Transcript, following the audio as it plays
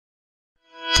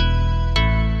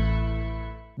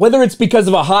Whether it's because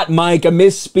of a hot mic, a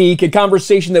misspeak, a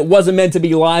conversation that wasn't meant to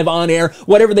be live on air,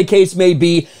 whatever the case may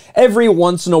be, every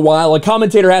once in a while, a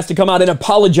commentator has to come out and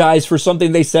apologize for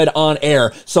something they said on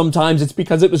air. Sometimes it's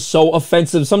because it was so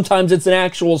offensive. Sometimes it's an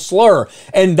actual slur.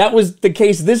 And that was the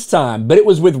case this time. But it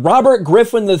was with Robert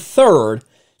Griffin III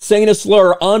saying a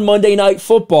slur on Monday Night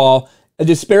Football, a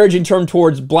disparaging term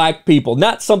towards black people.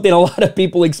 Not something a lot of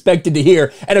people expected to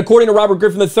hear. And according to Robert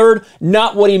Griffin III,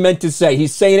 not what he meant to say.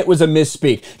 He's saying it was a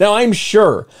misspeak. Now, I'm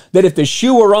sure that if the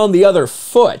shoe were on the other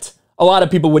foot, a lot of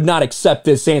people would not accept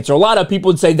this answer. A lot of people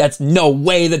would say, that's no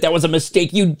way that was a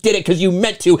mistake. You did it because you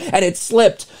meant to and it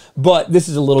slipped. But this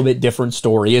is a little bit different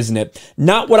story, isn't it?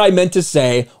 Not what I meant to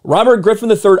say. Robert Griffin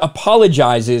III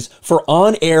apologizes for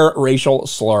on-air racial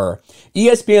slur.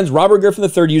 ESPN's Robert Griffin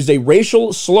III used a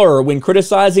racial slur when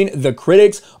criticizing the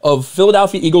critics of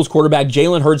Philadelphia Eagles quarterback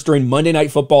Jalen Hurts during Monday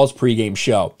Night Football's pregame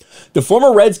show. The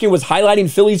former Redskin was highlighting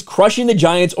Phillies crushing the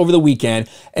Giants over the weekend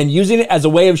and using it as a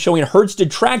way of showing Hurts'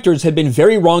 detractors had been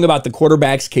very wrong about the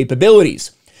quarterback's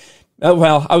capabilities.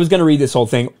 Well, I was going to read this whole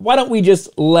thing. Why don't we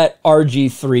just let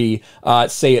RG3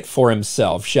 say it for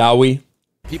himself, shall we?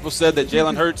 People said that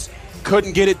Jalen Hurts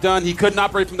couldn't get it done. He couldn't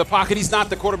operate from the pocket. He's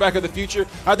not the quarterback of the future.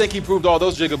 I think he proved all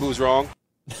those jigaboos wrong.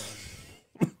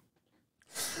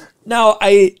 Now,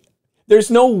 there's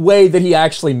no way that he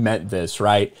actually meant this,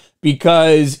 right?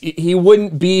 Because he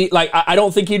wouldn't be, like, I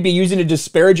don't think he'd be using a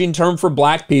disparaging term for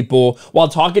black people while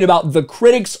talking about the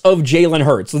critics of Jalen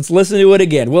Hurts. Let's listen to it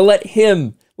again. We'll let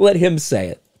him say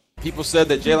it. People said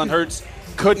that Jalen Hurts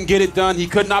couldn't get it done. He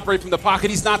couldn't operate from the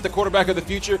pocket. He's not the quarterback of the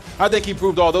future. I think he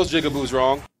proved all those jigaboos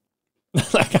wrong.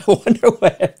 Like, I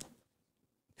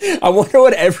wonder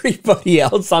what everybody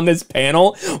else on this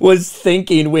panel was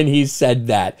thinking when he said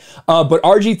that. But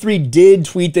RG3 did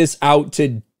tweet this out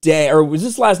today, or was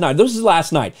this last night? This is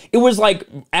last night. It was like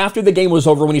after the game was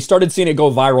over, when he started seeing it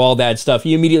go viral, all that stuff,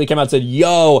 he immediately came out and said,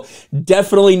 yo,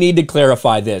 definitely need to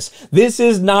clarify this. This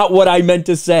is not what I meant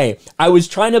to say. I was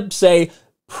trying to say,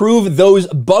 prove those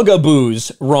bugaboos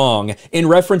wrong in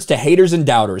reference to haters and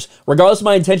doubters. Regardless of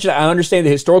my intention, I understand the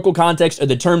historical context of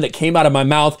the term that came out of my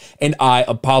mouth, and I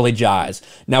apologize.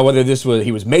 Now, whether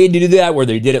he was made to do that,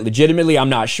 whether he did it legitimately, I'm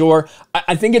not sure.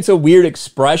 I think it's a weird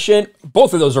expression.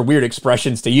 Both of those are weird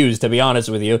expressions to use, to be honest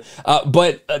with you.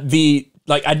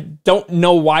 I don't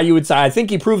know why you would say, I think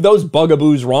he proved those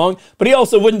bugaboos wrong, but he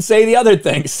also wouldn't say the other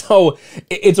thing. So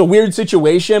it's a weird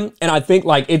situation. And I think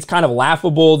it's kind of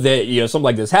laughable that, something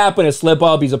like this happened, a slip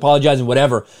up, he's apologizing,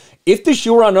 whatever. If the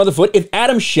shoe were on another foot, if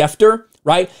Adam Schefter,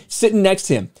 right, sitting next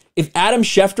to him, if Adam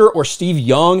Schefter or Steve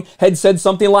Young had said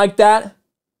something like that,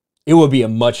 it would be a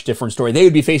much different story. They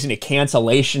would be facing a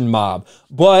cancellation mob.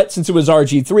 But since it was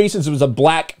RG3, since it was a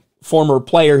black former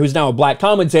player who's now a black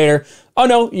commentator, oh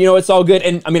no, it's all good.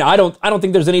 And I mean, I don't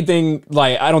think there's anything,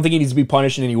 I don't think he needs to be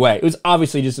punished in any way. It was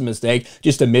obviously just a mistake,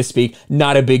 just a misspeak,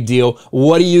 not a big deal.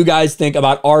 What do you guys think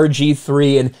about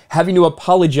RG3 and having to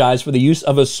apologize for the use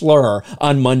of a slur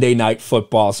on Monday Night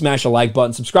Football? Smash a like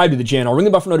button, subscribe to the channel, ring the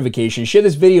bell for notifications, share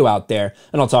this video out there,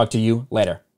 and I'll talk to you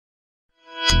later.